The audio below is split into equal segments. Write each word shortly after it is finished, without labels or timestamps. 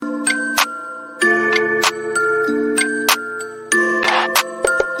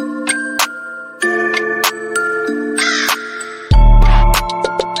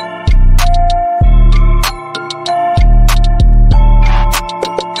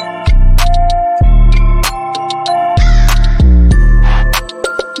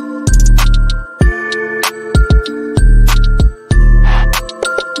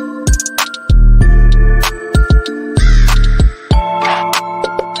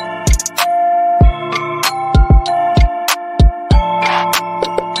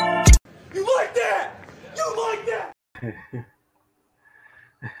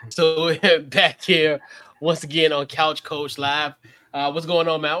So we're back here once again on Couch Coach Live. What's going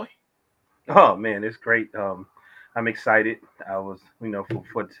on, Maui? Oh man, it's great. I'm excited. I was,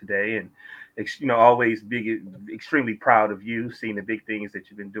 for today, and always extremely proud of you, seeing the big things that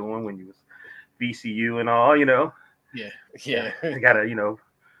you've been doing when you was VCU and all. Yeah, Yeah, yeah, I gotta,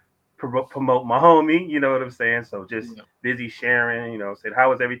 promote my homie. You know what I'm saying? So just yeah. busy sharing. Said how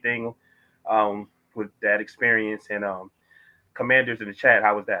was everything, with that experience and commanders in the chat.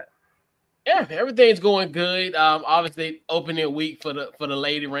 How was that? Yeah, everything's going good. Obviously, opening week for the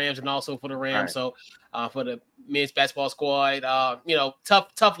Lady Rams and also for the Rams. Right. So, for the men's basketball squad,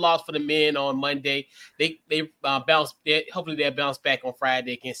 tough loss for the men on Monday. They bounced. Hopefully, they'll bounce back on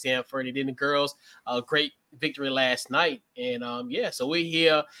Friday against Stanford. And then the girls, great victory last night. And so we're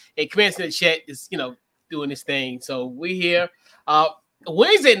here. And commencing the chat is doing this thing. So we're here. Uh,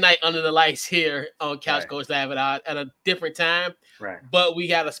 Wednesday night under the lights here on Couch Right. Coach Live at a different time. Right. But we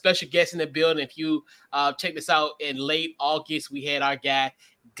got a special guest in the building. If you check this out, in late August, we had our guy,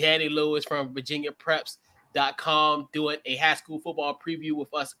 Danny Lewis from VirginiaPreps.com, doing a high school football preview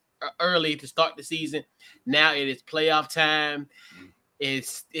with us early to start the season. Now it is playoff time.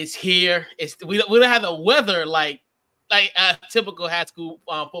 It's here. We don't have the weather like a typical high school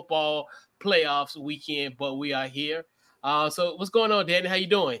football playoffs weekend, but we are here. So what's going on, Danny? How you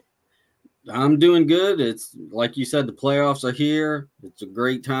doing? I'm doing good. It's like you said, the playoffs are here. It's a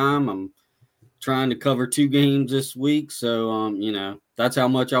great time. I'm trying to cover 2 games this week. So, that's how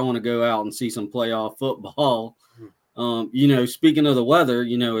much I want to go out and see some playoff football. Speaking of the weather,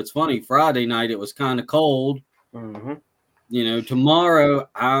 it's funny. Friday night, it was kind of cold. Mm-hmm. Tomorrow,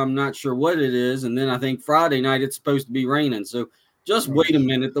 I'm not sure what it is. And then I think Friday night, it's supposed to be raining. So just wait a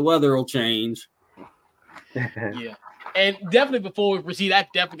minute. The weather will change. Yeah. And definitely before we proceed, I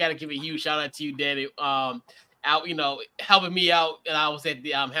definitely got to give a huge shout out to you, Danny. Out, helping me out. And I was at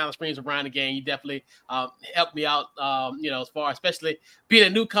the Hannah Springs around the game. You definitely helped me out. As far, especially being a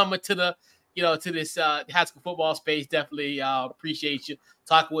newcomer to the, to this high school football space. Definitely appreciate you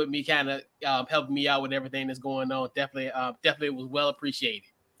talking with me, kind of helping me out with everything that's going on. Definitely was well appreciated.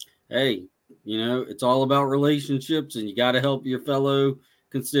 Hey, it's all about relationships, and you got to help your fellow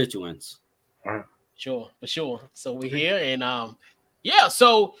constituents. Sure, for sure. So we're here, and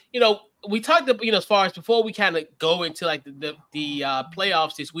so we talked about as far as before we kind of go into like the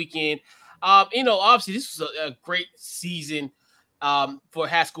playoffs this weekend. Obviously this was a great season for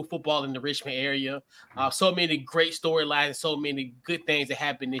high school football in the Richmond area. So many great storylines, so many good things that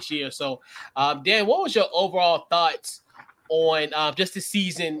happened this year. So, Dan, what was your overall thoughts on just the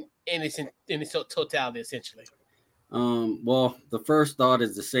season in its totality, essentially? Well, the first thought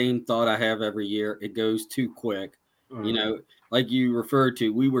is the same thought I have every year. It goes too quick. Like you referred to,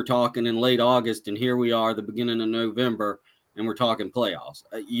 we were talking in late August, and here we are, the beginning of November, and we're talking playoffs.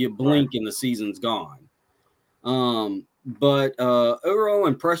 You blink and the season's gone. But overall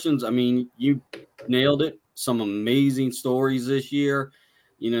impressions, I mean, you nailed it. Some amazing stories this year.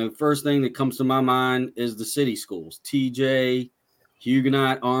 First thing that comes to my mind is the city schools, TJ,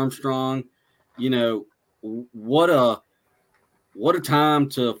 Huguenot, Armstrong. What a time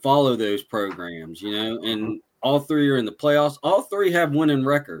to follow those programs, and all 3 are in the playoffs. All 3 have winning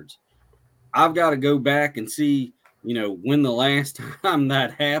records. I've got to go back and see, when the last time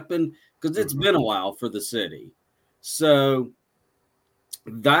that happened, because it's been a while for the city. So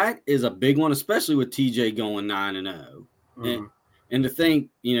that is a big one, especially with TJ going 9-0. And to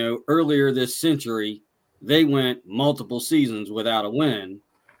think, earlier this century, they went multiple seasons without a win.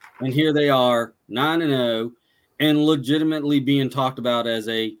 And here they are, 9-0, and legitimately being talked about as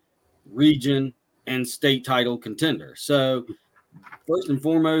a region and state title contender. So, first and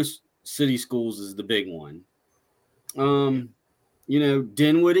foremost, city schools is the big one.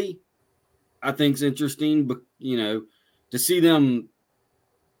 Dinwiddie, I think is interesting, but to see them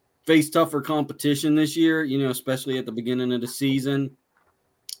face tougher competition this year, especially at the beginning of the season,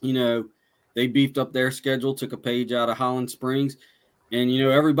 they beefed up their schedule, took a page out of Holland Springs. And,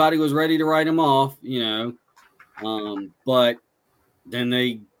 everybody was ready to write them off, but then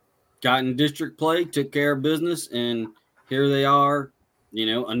they got in district play, took care of business, and here they are,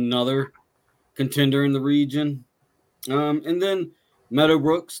 another contender in the region. And then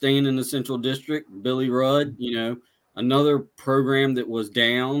Meadowbrook staying in the Central District, Billy Rudd, another program that was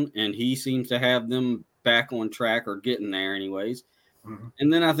down, and he seems to have them back on track or getting there anyways.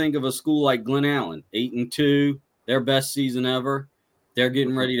 And then I think of a school like Glen Allen, 8-2, their best season ever. They're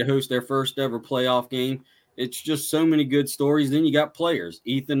getting ready to host their first ever playoff game. It's just so many good stories. Then you got players.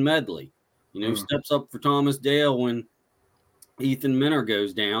 Ethan Medley, steps up for Thomas Dale when Ethan Minner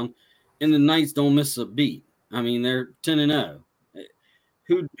goes down. And the Knights don't miss a beat. I mean, they're 10-0.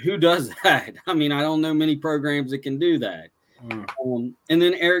 who does that? I mean, I don't know many programs that can do that. And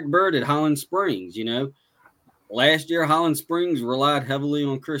then Eric Bird at Holland Springs. Last year Holland Springs relied heavily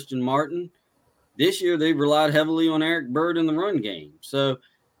on Christian Martin. This year they've relied heavily on Eric Bird in the run game. So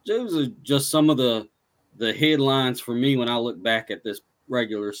those are just some of the headlines for me when I look back at this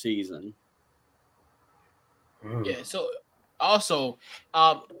regular season. Yeah. So also,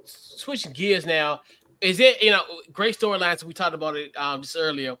 switching gears now, is it great storylines? We talked about it just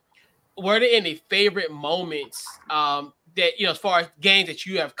earlier. Were there any favorite moments that as far as games that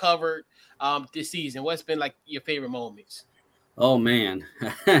you have covered this season? What's been like your favorite moments? Oh man,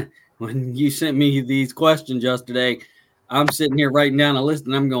 when you sent me these questions yesterday, I'm sitting here writing down a list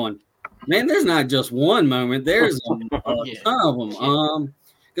and I'm going, man, there's not just one moment. There's a ton of them.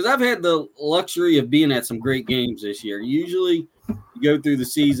 Because I've had the luxury of being at some great games this year. Usually you go through the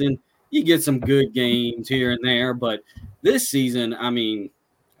season, you get some good games here and there. But this season, I mean,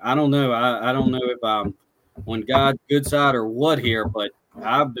 I don't know. I don't know if I'm on God's good side or what here, but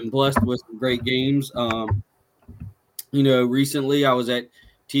I've been blessed with some great games. Recently I was at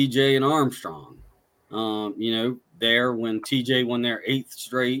TJ and Armstrong, there when TJ won their 8th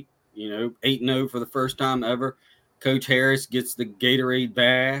straight, 8-0 for the first time ever. Coach Harris gets the Gatorade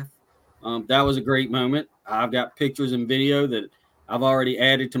bath. That was a great moment. I've got pictures and video that I've already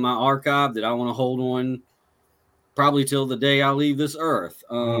added to my archive that I want to hold on probably till the day I leave this earth.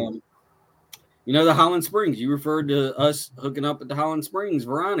 The Holland Springs, you referred to us hooking up at the Holland Springs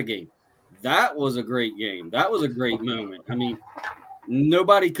Verona game. That was a great game. That was a great moment. I mean,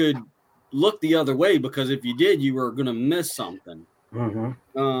 nobody could look the other way because if you did, you were going to miss something.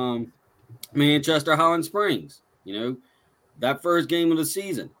 Manchester Holland Springs, that first game of the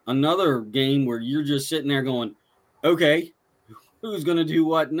season, another game where you're just sitting there going, okay, who's going to do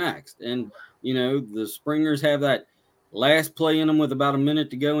what next? And, the Springers have that last play in them with about a minute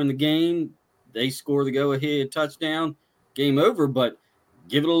to go in the game. They score the go-ahead touchdown, game over, but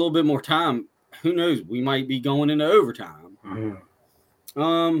give it a little bit more time. Who knows? We might be going into overtime.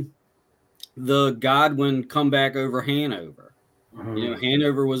 The Godwin comeback over Hanover.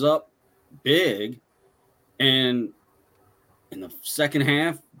 Hanover was up big, and in the second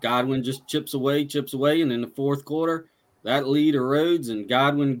half, Godwin just chips away, and in the fourth quarter, that lead erodes, and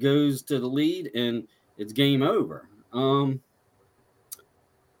Godwin goes to the lead, and it's game over.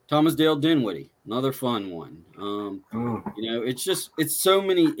 Thomas Dale Dinwiddie, another fun one. It's so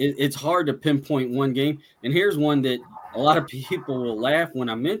many. It's hard to pinpoint one game. And here's one that a lot of people will laugh when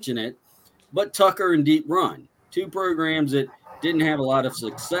I mention it, but Tucker and Deep Run, 2 programs that didn't have a lot of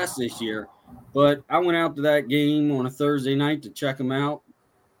success this year, but I went out to that game on a Thursday night to check them out,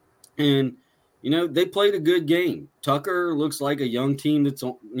 and they played a good game. Tucker looks like a young team that's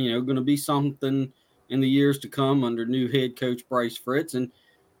going to be something in the years to come under new head coach Bryce Fritz, and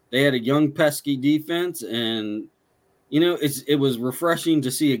they had a young pesky defense, and it was refreshing to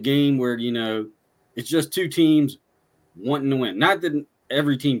see a game where it's just 2 teams wanting to win. Not that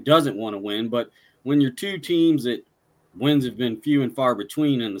every team doesn't want to win, but when you're 2 teams that wins have been few and far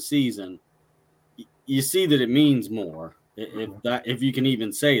between in the season, you see that it means more. If you can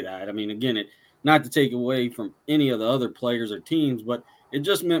even say that. I mean, again, not to take away from any of the other players or teams, but it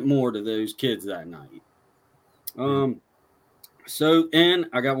just meant more to those kids that night. So, and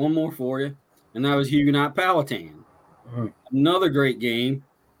I got one more for you, and that was Huguenot Powhatan. Another great game.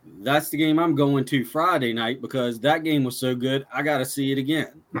 That's the game I'm going to Friday night because that game was so good. I got to see it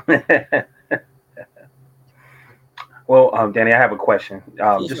again. Well, Danny, I have a question.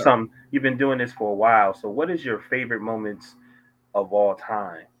 Just something, you've been doing this for a while. So what is your favorite moments of all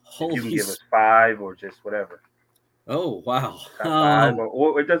time? If you can give us 5 or just whatever. Oh, wow. 5,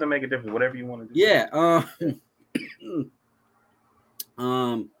 or it doesn't make a difference. Whatever you want to do. Yeah.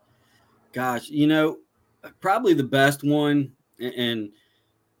 Gosh, probably the best one, and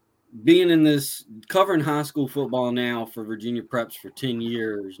being in this covering high school football now for Virginia Preps for 10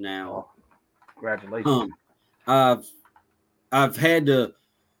 years now. Congratulations. I've had to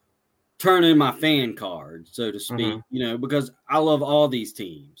turn in my fan card, so to speak, because I love all these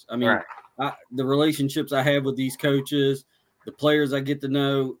teams. I mean, the relationships I have with these coaches, the players I get to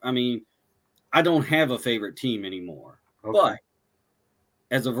know. I mean, I don't have a favorite team anymore. Okay. But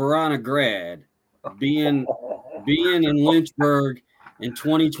as a Verona grad, being in Lynchburg in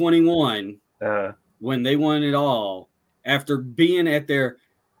 2021, when they won it all, after being at their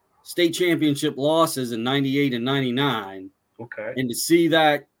state championship losses in 98 and 99, and to see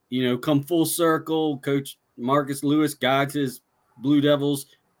that, come full circle, Coach Marcus Lewis guides his Blue Devils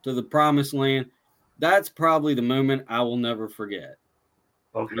to the promised land. That's probably the moment I will never forget.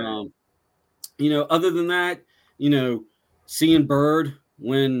 Okay. Other than that, seeing Bird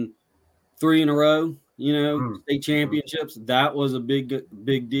win 3 in a row, state championships. That was a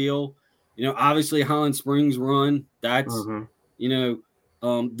big deal. Obviously Highland Springs run. That's,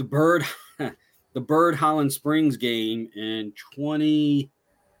 the Bird the Bird Highland Springs game in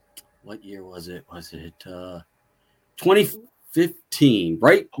what year was it? Was it 2015,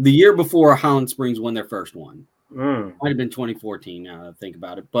 right? The year before Highland Springs won their first one. Might have been 2014 now that I think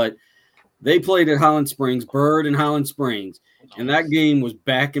about it. But they played at Highland Springs, Bird and Highland Springs, and that game was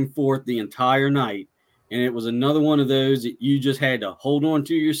back and forth the entire night. And it was another one of those that you just had to hold on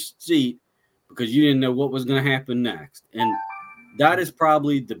to your seat because you didn't know what was going to happen next. And that is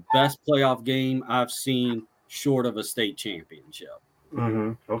probably the best playoff game I've seen short of a state championship.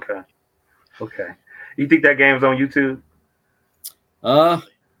 Okay. You think that game's on YouTube?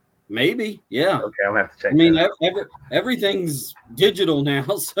 Maybe, yeah. Okay, I'll have to check. I mean, everything's digital now,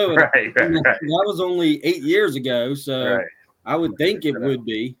 so right. That was only 8 years ago, so I would think it would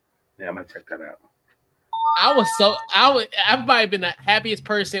be. Yeah, I'm gonna check that out. I've probably been the happiest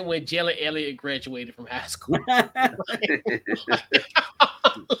person when Jalen Elliott graduated from high school.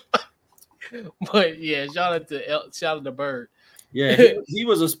 But yeah, shout out to Bird. Yeah, he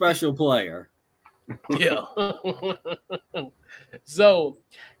was a special player. Yeah. So,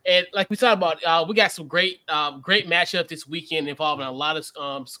 and like we talked about, we got some great matchup this weekend involving a lot of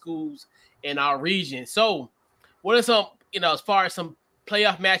schools in our region. So, what are some, as far as some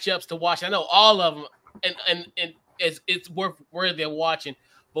playoff matchups to watch? I know all of them, and it's worthy of watching.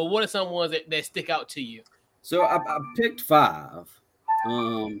 But what are some ones that stick out to you? So I picked 5.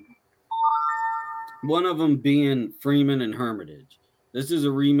 One of them being Freeman and Hermitage. This is a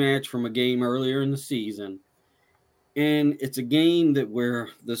rematch from a game earlier in the season. And it's a game where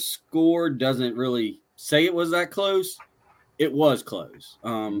the score doesn't really say it was that close. It was close.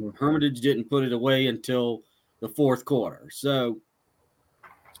 Hermitage didn't put it away until the fourth quarter. So,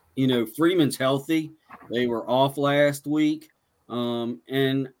 Freeman's healthy. They were off last week.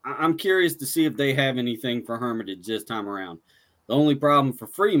 And I'm curious to see if they have anything for Hermitage this time around. The only problem for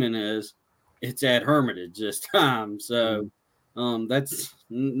Freeman is it's at Hermitage this time. So that's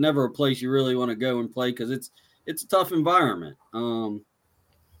never a place you really want to go and play because it's a tough environment.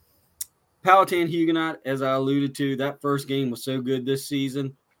 Powhatan Huguenot, as I alluded to, that first game was so good this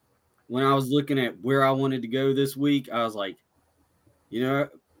season. When I was looking at where I wanted to go this week, I was like,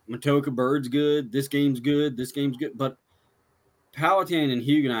 Matoka Bird's good. This game's good. But Powhatan and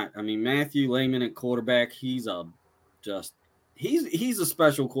Huguenot, I mean, Matthew Lehman at quarterback, he's a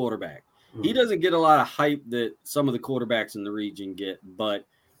special quarterback. He doesn't get a lot of hype that some of the quarterbacks in the region get, but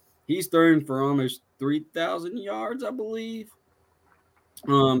he's thrown for almost 3,000 yards, I believe.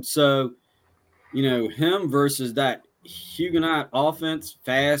 So, him versus that Huguenot offense,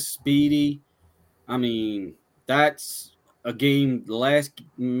 fast, speedy. I mean, that's a game. The last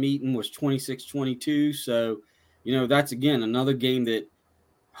meeting was 26-22. So, that's, again, another game that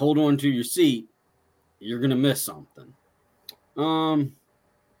hold on to your seat. You're going to miss something.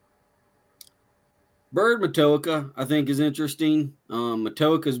 Bird Matoaka, I think, is interesting.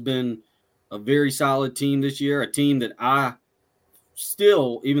 Matoaka's been a very solid team this year, a team that I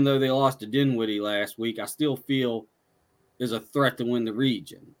still, even though they lost to Dinwiddie last week, I still feel is a threat to win the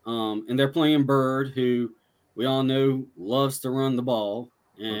region. And they're playing Bird, who we all know loves to run the ball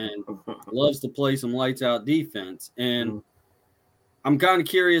and loves to play some lights-out defense. And I'm kind of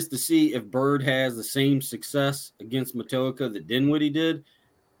curious to see if Bird has the same success against Matoaka that Dinwiddie did.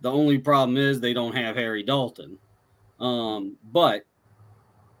 The only problem is they don't have Harry Dalton. But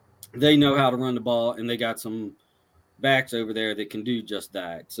they know how to run the ball, and they got some backs over there that can do just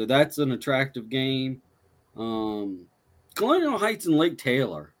that. So that's an attractive game. Colonial Heights and Lake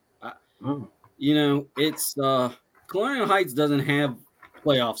Taylor. It's Colonial Heights doesn't have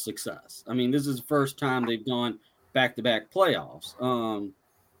playoff success. I mean, this is the first time they've gone back-to-back playoffs.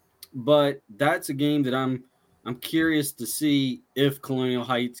 But that's a game that I'm curious to see if Colonial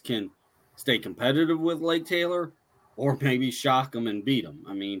Heights can stay competitive with Lake Taylor or maybe shock them and beat them.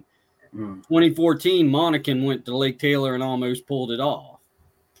 I mean, 2014, Monacan went to Lake Taylor and almost pulled it off.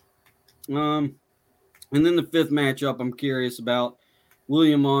 And then the fifth matchup I'm curious about,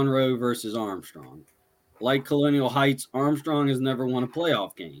 William Monroe versus Armstrong. Like Colonial Heights, Armstrong has never won a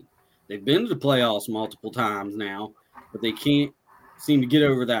playoff game. They've been to the playoffs multiple times now, but they can't seem to get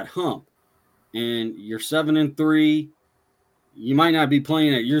over that hump. And you're 7-3. You might not be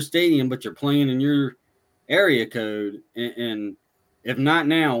playing at your stadium, but you're playing in your area code. And if not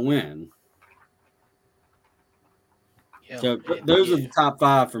now, when? So those are the top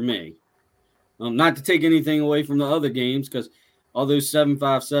 5 for me. Not to take anything away from the other games, because all those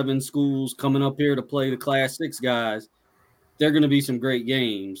 757 schools coming up here to play the Class 6 guys, they're going to be some great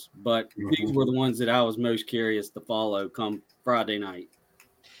games, but these were the ones that I was most curious to follow come Friday night.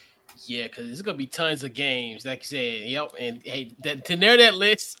 Yeah, because there's gonna be tons of games, like you said. Yep, and hey, to narrow that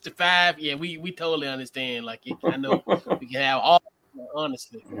list to 5, yeah, we totally understand. Like, I know we can have all,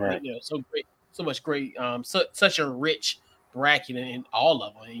 honestly, Right. so great, so much great, such a rich bracket in all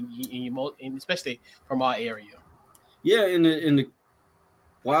of them, and especially from our area. Yeah, and the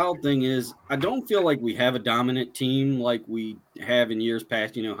wild thing is, I don't feel like we have a dominant team like we have in years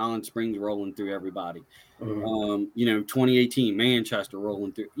past. Holland Springs rolling through everybody. 2018 Manchester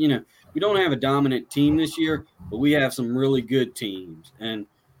rolling through. We don't have a dominant team this year, but we have some really good teams. And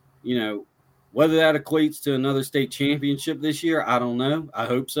whether that equates to another state championship this year, I don't know. I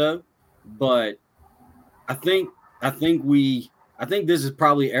hope so, but I think this is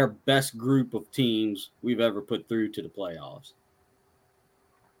probably our best group of teams we've ever put through to the playoffs.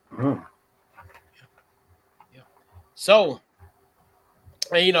 So,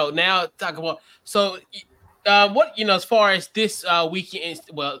 and now talk about what as far as this weekend,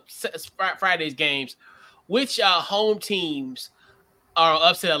 Friday's games, which home teams are on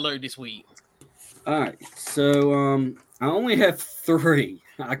upset alert this week? All right, so I only have 3.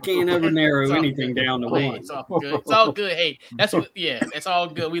 I can't ever narrow anything down to one. It's all good. It's all good. Hey, that's all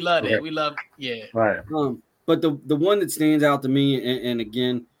good. We love that. We love, Right. But the one that stands out to me, and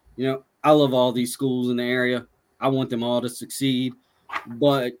again, I love all these schools in the area. I want them all to succeed.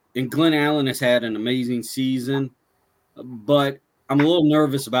 And Glen Allen has had an amazing season, but I'm a little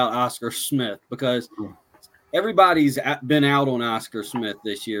nervous about Oscar Smith because everybody's been out on Oscar Smith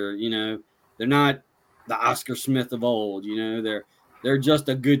this year. They're not the Oscar Smith of old. They're just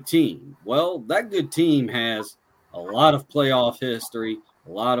a good team. Well, that good team has a lot of playoff history,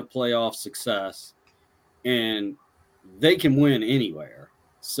 a lot of playoff success, and they can win anywhere.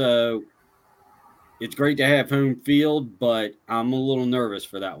 So it's great to have home field, but I'm a little nervous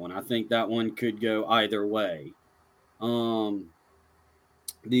for that one. I think that one could go either way. The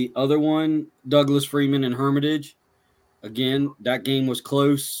other one, Douglas Freeman and Hermitage. Again, that game was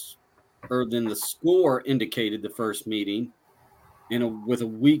closer than the score indicated the first meeting. And with a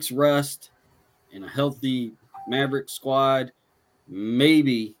week's rest and a healthy Maverick squad,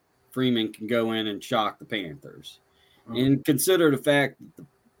 maybe Freeman can go in and shock the Panthers. And consider the fact that the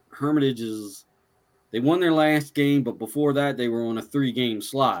Hermitage they won their last game, but before that they were on a 3-game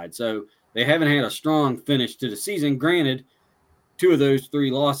slide. So they haven't had a strong finish to the season. Granted, 2 of those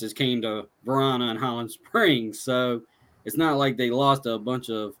 3 losses came to Verona and Holland Springs. So it's not like they lost to a bunch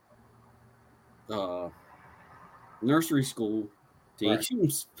of nursery school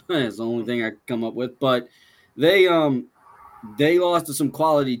teams. Right. That's the only thing I could come up with. But they lost to some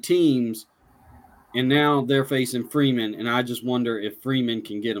quality teams, and now they're facing Freeman, and I just wonder if Freeman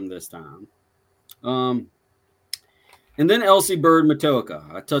can get them this time. And then Elsie Bird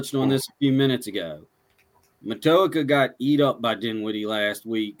Matoaka. I touched on this a few minutes ago. Matoaka got eat up by Dinwiddie last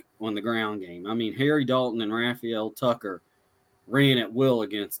week on the ground game. I mean, Harry Dalton and Raphael Tucker ran at will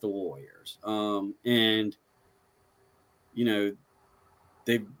against the Warriors. And the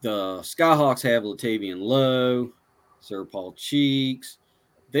Skyhawks have Latavian Lowe, Sir Paul Cheeks.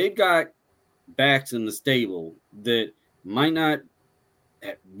 They've got backs in the stable that might not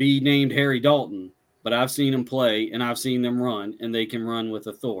be named Harry Dalton, but I've seen them play and I've seen them run, and they can run with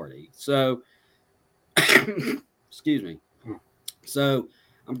authority. So, excuse me. So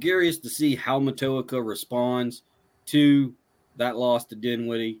I'm curious to see how Matoaka responds to that loss to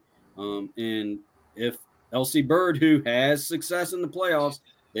Dinwiddie. And if Elsie Bird, who has success in the playoffs,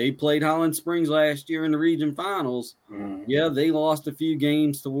 they played Holland Springs last year in the region finals. Yeah, they lost a few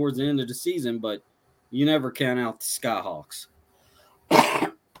games towards the end of the season, but you never count out the Skyhawks.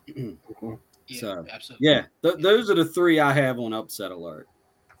 So, absolutely. Yeah, those are the 3 I have on upset alert.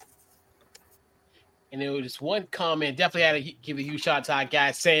 And there was just one comment. Definitely had to give a huge shout out to our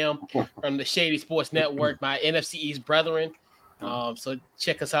guy Sam from the Shady Sports Network, my NFC East brethren. So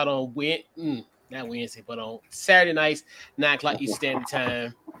check us out on not Wednesday, but on Saturday nights, 9:00 Eastern Standard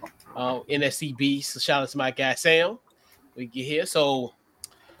Time. NFC B. So shout out to my guy Sam. We get here. So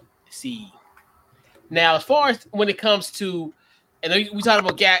let's see. Now, as far as when it comes to, and we talked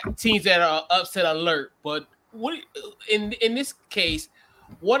about teams that are upset alert, but what in this case,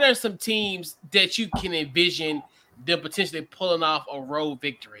 what are some teams that you can envision them potentially pulling off a road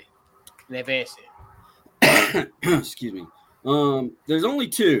victory and advancing? Excuse me. There's only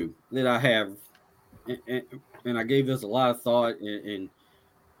 2 that I have, and I gave this a lot of thought, and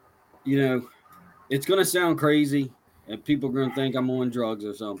it's going to sound crazy, and people are going to think I'm on drugs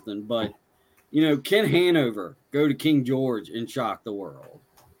or something, but can Hanover go to King George and shock the world?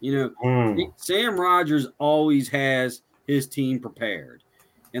 Sam Rogers always has his team prepared.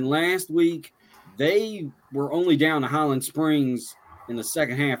 And last week, they were only down to Highland Springs in the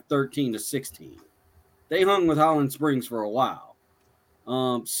second half, 13-16. They hung with Highland Springs for a while.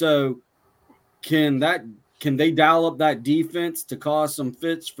 So can they dial up that defense to cause some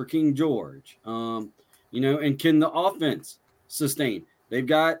fits for King George? And can the offense sustain? They've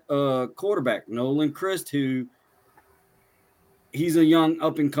got a quarterback, Nolan Christ, who he's a young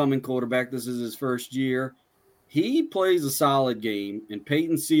up-and-coming quarterback. This is his first year. He plays a solid game, and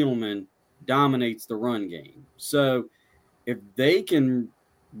Peyton Seelman dominates the run game. So if they can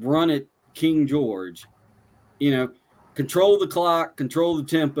run it King George, control the clock, control the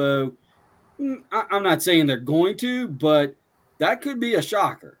tempo. I'm not saying they're going to, but that could be a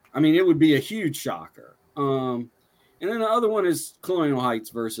shocker. I mean, it would be a huge shocker. And then the other one is Colonial Heights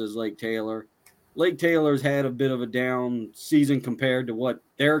versus Lake Taylor. Lake Taylor's had a bit of a down season compared to what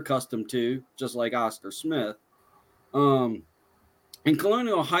they're accustomed to, just like Oscar Smith. And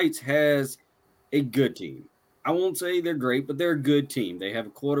Colonial Heights has a good team. I won't say they're great, but they're a good team. They have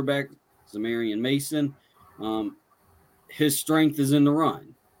a quarterback, Zamarian Mason. His strength is in the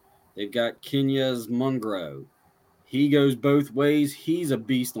run. They've got Kenya's Mungro. He goes both ways. He's a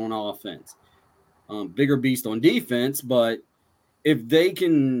beast on offense. Bigger beast on defense, but if they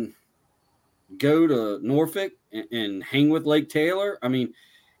can go to Norfolk and hang with Lake Taylor, I mean,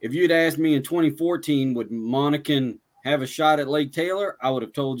 if you'd asked me in 2014, would Monacan have a shot at Lake Taylor? I would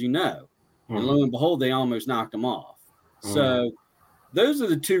have told you no. Mm-hmm. And lo and behold, they almost knocked them off. Mm-hmm. So those are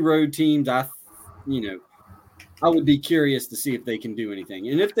the two road teams I would be curious to see if they can do anything.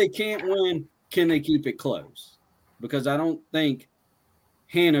 And if they can't win, can they keep it close? Because I don't think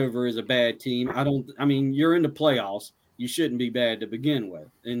Hanover is a bad team. You're in the playoffs. You shouldn't be bad to begin with.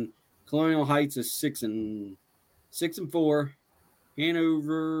 And Colonial Heights is 6-4.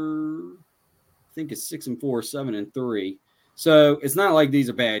 Hanover, I think, is 6-4, 7-3. So it's not like these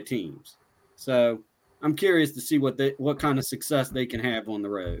are bad teams. So I'm curious to see what kind of success they can have on the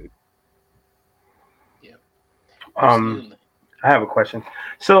road. Yeah. I have a question.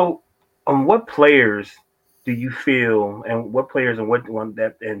 So, what players do you feel, and what players and what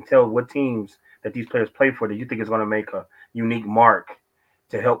teams that these players play for, do you think is going to make a unique mark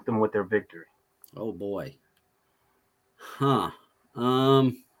to help them with their victory? Oh boy.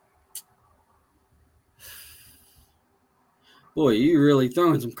 Boy, you really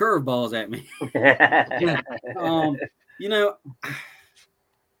throwing some curveballs at me.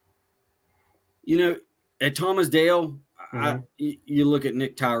 At Thomas Dale, mm-hmm. You look at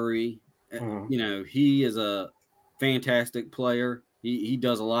Nick Tyree. Mm-hmm. He is a fantastic player. He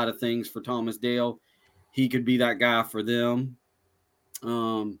does a lot of things for Thomas Dale. He could be that guy for them.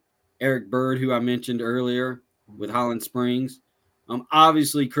 Eric Bird, who I mentioned earlier with Highland Springs.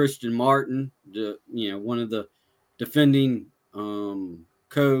 Obviously Christian Martin, one of the defending All-Metro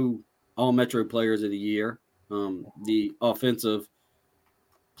Players of the Year, the offensive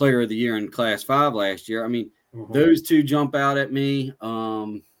player of the year in Class 5 last year. I mean, mm-hmm. Those two jump out at me.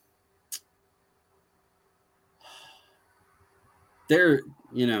 They're,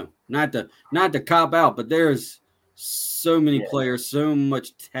 not to cop out, but there's so many players, so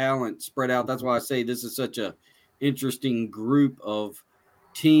much talent spread out. That's why I say this is such a interesting group of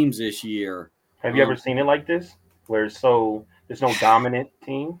teams this year. Have you ever seen it like this, where there's no dominant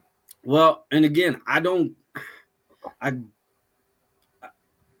team? Well, and again,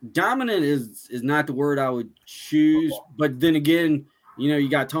 dominant is not the word I would choose, but then again, you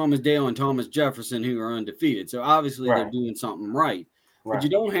got Thomas Dale and Thomas Jefferson who are undefeated. So obviously They're doing something right. But you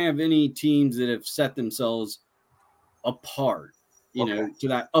don't have any teams that have set themselves apart, to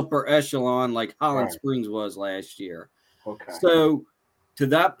that upper echelon like Highland Springs was last year. Okay. So to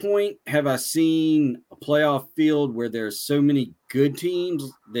that point, have I seen a playoff field where there's so many good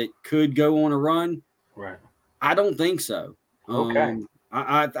teams that could go on a run? Right. I don't think so. Okay.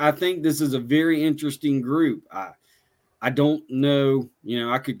 I think this is a very interesting group. I don't know,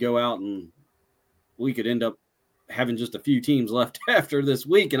 I could go out and we could end up having just a few teams left after this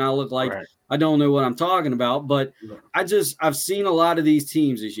week, and I look like I don't know what I'm talking about. But I've seen a lot of these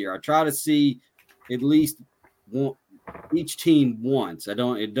teams this year. I try to see at least each team once.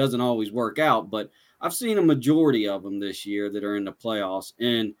 It doesn't always work out, but I've seen a majority of them this year that are in the playoffs,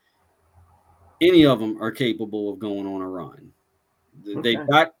 and any of them are capable of going on a run. They've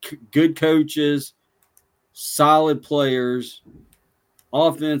got good coaches, solid players,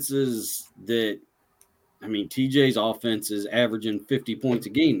 offenses that, TJ's offense is averaging 50 points a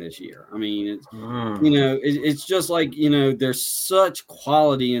game this year. It's just like, there's such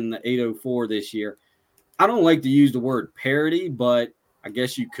quality in the 804 this year. I don't like to use the word parity, but I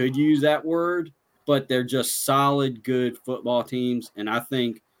guess you could use that word. but they're just solid, good football teams. And I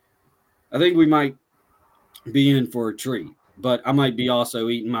think we might be in for a treat, but I might be also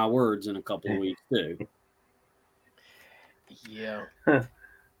eating my words in a couple of weeks too. Yeah.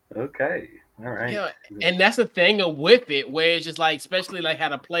 Okay. All right. Yeah, and that's the thing with it, where it's just like, especially like how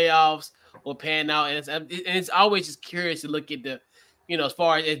the playoffs will pan out, and it's always just curious to look at the, as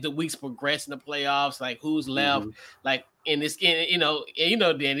far as the weeks progress in the playoffs, like who's left, like in this, then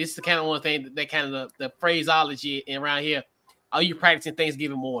this is the kind of one thing that kind of the phraseology around here. Are you practicing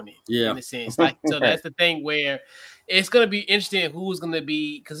Thanksgiving morning? Yeah, in a sense, like so that's the thing where it's gonna be interesting who's gonna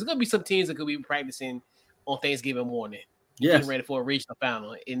be, because there's gonna be some teams that could be practicing on Thanksgiving morning. Yes. Getting ready for a regional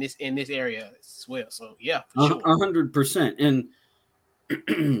final in this area as well. So yeah, for sure. 100%. And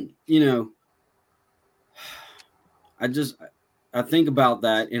I think about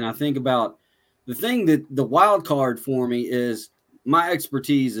that, and I think about the thing that the wild card for me is my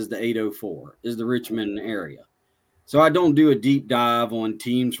expertise is the 804, is the Richmond area. So I don't do a deep dive on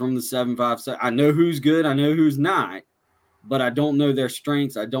teams from the 757. I know who's good, I know who's not, but I don't know their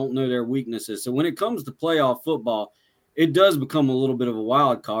strengths. I don't know their weaknesses. So when it comes to playoff football, it does become a little bit of a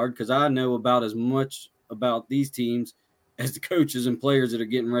wild card because I know about as much about these teams as the coaches and players that are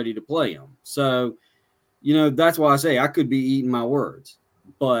getting ready to play them. So, that's why I say I could be eating my words,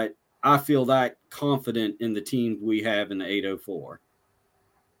 but I feel that confident in the teams we have in the 804.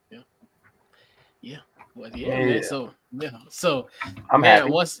 Yeah. Yeah. Well, man. So I'm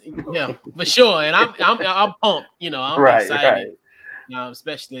happy. For sure. And I'm pumped. I'm excited. Right.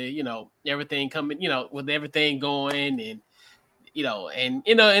 Especially everything coming. With everything going,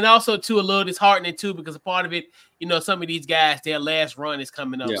 and also too a little disheartening too, because a part of it, some of these guys, their last run is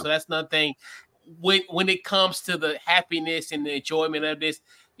coming up. Yeah. So that's another thing. When it comes to the happiness and the enjoyment of this,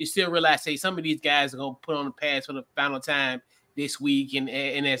 you still realize, hey, some of these guys are gonna put on the pads for the final time this week, and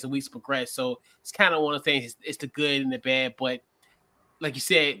as the weeks progress. So it's kind of one of the things. It's the good and the bad, but like you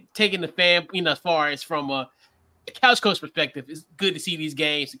said, taking the fan, as far as from a couch coach perspective, it's good to see these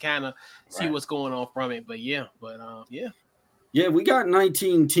games to kind of see what's going on from it. But yeah, we got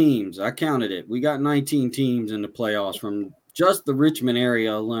 19 teams. I counted it. We got 19 teams in the playoffs from just the Richmond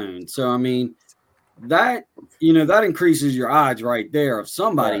area alone. So I mean, that increases your odds right there of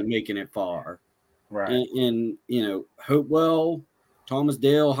somebody making it far. Right. And Hopewell,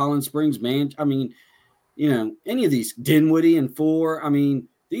 Thomasdale, Holland Springs, man. I mean, any of these, Dinwiddie and Four. I mean,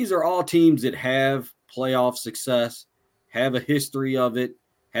 these are all teams that have playoff success, have a history of it,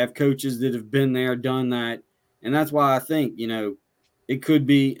 have coaches that have been there, done that. And that's why I think, it could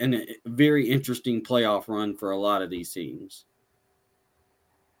be a very interesting playoff run for a lot of these teams.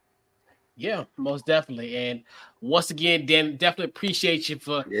 Yeah, most definitely. And once again, Dan, definitely appreciate you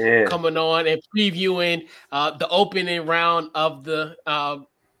for coming on and previewing the opening round of the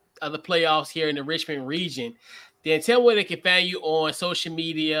playoffs here in the Richmond region. Then tell where they can find you on social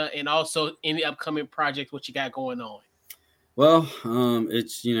media and also any upcoming projects, what you got going on. Well,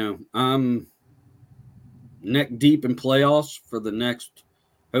 it's, I'm neck deep in playoffs for the next,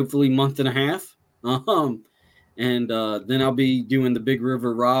 hopefully, month and a half. And then I'll be doing the Big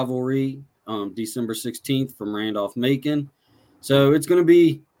River Rivalry December 16th from Randolph-Macon. So it's going to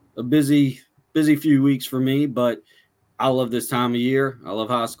be a busy few weeks for me, but I love this time of year. I love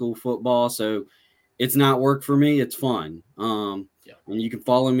high school football. So it's not work for me. It's fun. And you can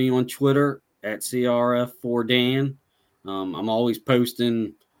follow me on Twitter at CRF4Dan. I'm always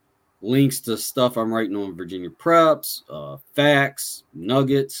posting links to stuff I'm writing on Virginia Preps, facts,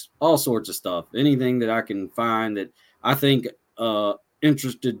 nuggets, all sorts of stuff. Anything that I can find that I think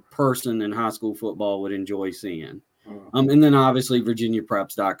interested person in high school football would enjoy seeing. And then obviously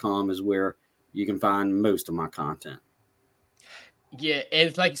VirginiaPreps.com is where you can find most of my content. Yeah, and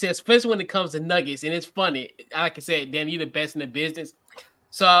it's like you said, especially when it comes to nuggets, and it's funny. Like I said, Dan, you're the best in the business.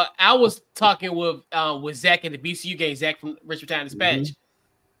 So I was talking with Zach at the BCU game, Zach from Richmond Times Dispatch.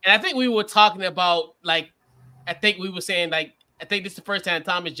 And I think we were talking about, like, I think we were saying, like, I think this is the first time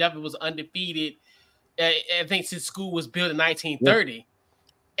Thomas Jefferson was undefeated. I think since school was built in 1930. Yeah.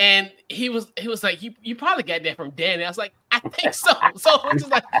 And he was like, you probably got that from Danny. I was like, I think so. So it's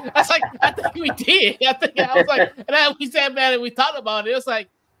just like, I think we did. I was like, and then we sat down and we talked about it. It was like,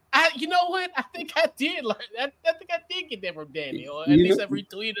 you know what? I think I did learn. I think I did get that from Danny, or at least I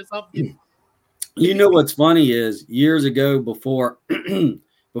retweeted or something. You know what's funny is years ago before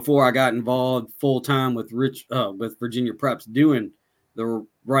I got involved full time with Virginia Preps doing the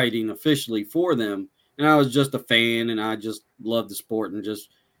writing officially for them, and I was just a fan and I just loved the sport and just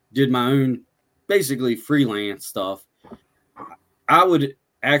did my own basically freelance stuff. I would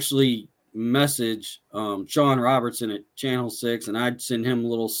actually message Sean Robertson at Channel 6 and I'd send him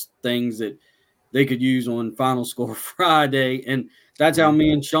little things that they could use on Final Score Friday. And that's how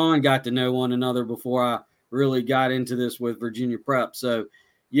me and Sean got to know one another before I really got into this with Virginia Prep. So,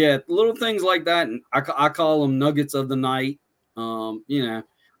 yeah, little things like that. And I call them nuggets of the night.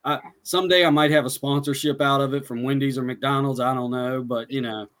 Someday I might have a sponsorship out of it from Wendy's or McDonald's. I don't know. But,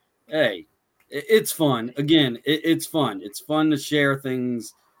 hey, it's fun. Again, it's fun. It's fun to share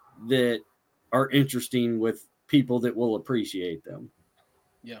things that are interesting with people that will appreciate them.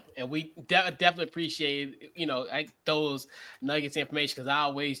 Yeah, and we definitely appreciate those nuggets of information, because I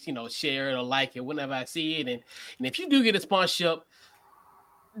always share it or like it whenever I see it, and if you do get a sponsorship,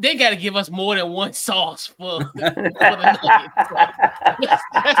 they got to give us more than one sauce for the nuggets. So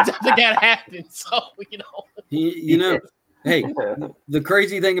that's definitely got to happen. So hey, the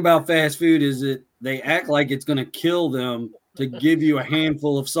crazy thing about fast food is that they act like it's going to kill them to give you a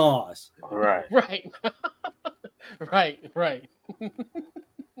handful of sauce. Right. Right.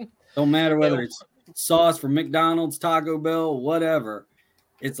 Don't matter whether it's sauce from McDonald's, Taco Bell, whatever.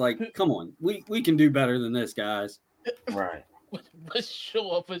 It's like, come on, we can do better than this, guys. Right. For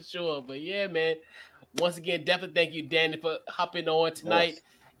sure. But yeah, man. Once again, definitely thank you, Danny, for hopping on tonight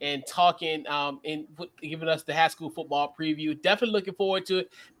and talking and giving us the high school football preview. Definitely looking forward to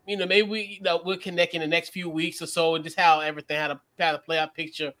it. Maybe we'll connect in the next few weeks or so, and just how everything how the playoff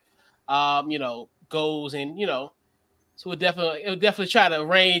picture goes, and so we'll definitely try to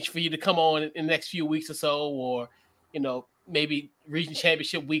arrange for you to come on in the next few weeks or so, or maybe region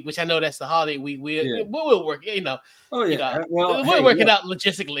championship week, which I know that's the holiday week. We'll work. Oh yeah. We're working out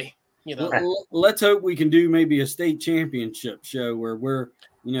logistically. Let's hope we can do maybe a state championship show where we're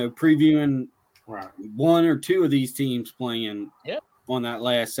previewing one or two of these teams playing on that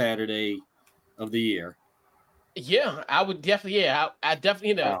last Saturday of the year. Yeah, I would definitely. Yeah, I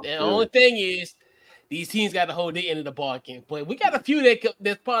definitely. The only thing is, these teams got to hold their end of the bargain, but we got a few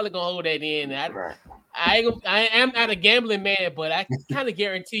that's probably gonna hold that in. I am not a gambling man, but I kind of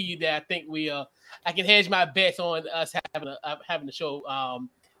guarantee you that I think I can hedge my bets on us having a show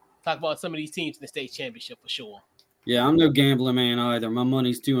talk about some of these teams in the state championship for sure. Yeah, I'm no gambling man either. My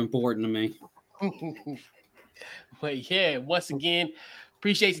money's too important to me. But yeah, once again,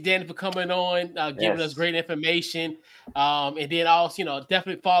 appreciate you, Danny, for coming on, giving us great information. And then also,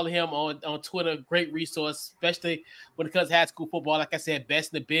 definitely follow him on Twitter. Great resource, especially when it comes to high school football. Like I said,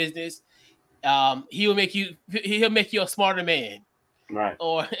 best in the business. He'll make you a smarter man. Right.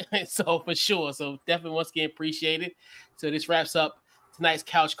 So for sure. So definitely once again, appreciate it. So this wraps up tonight's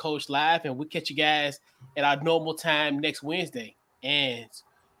Couch Coach Live, and we'll catch you guys at our normal time next Wednesday. And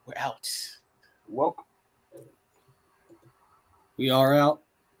we're out. Welcome. We are out.